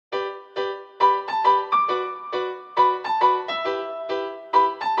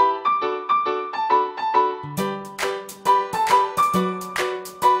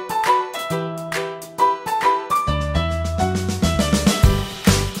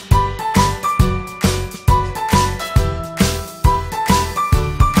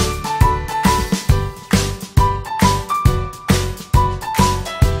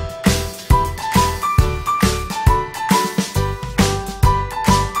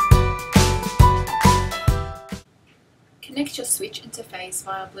Connect your switch interface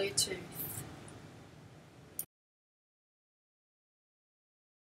via Bluetooth.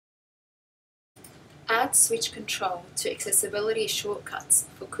 Add switch control to accessibility shortcuts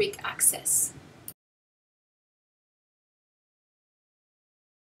for quick access.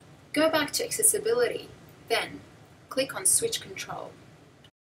 Go back to accessibility, then click on switch control.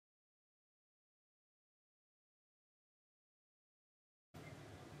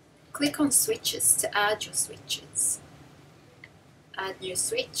 Click on switches to add your switches. Add new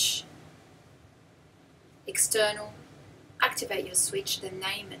switch. External. Activate your switch, then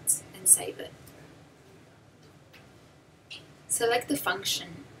name it and save it. Select the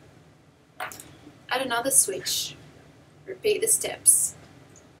function. Add another switch. Repeat the steps.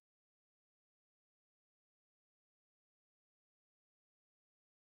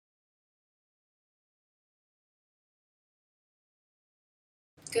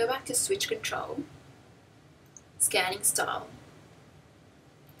 Go back to switch control. Scanning style.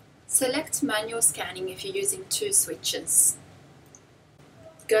 Select manual scanning if you're using two switches.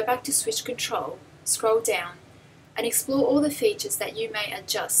 Go back to switch control, scroll down, and explore all the features that you may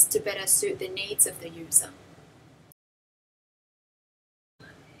adjust to better suit the needs of the user.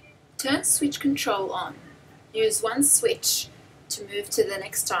 Turn switch control on. Use one switch to move to the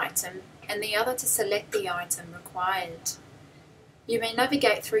next item and the other to select the item required. You may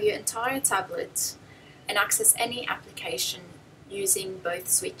navigate through your entire tablet and access any application using both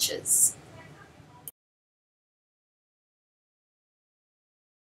switches.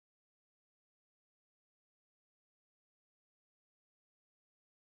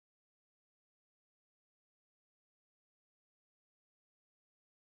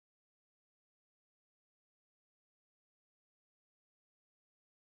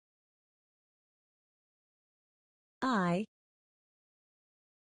 I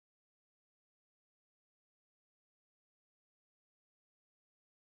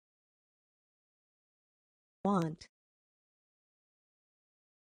want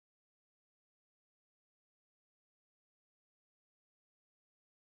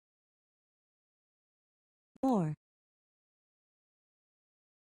more.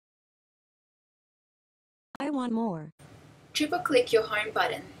 I want more. Triple click your home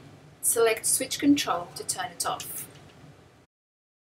button. Select switch control to turn it off.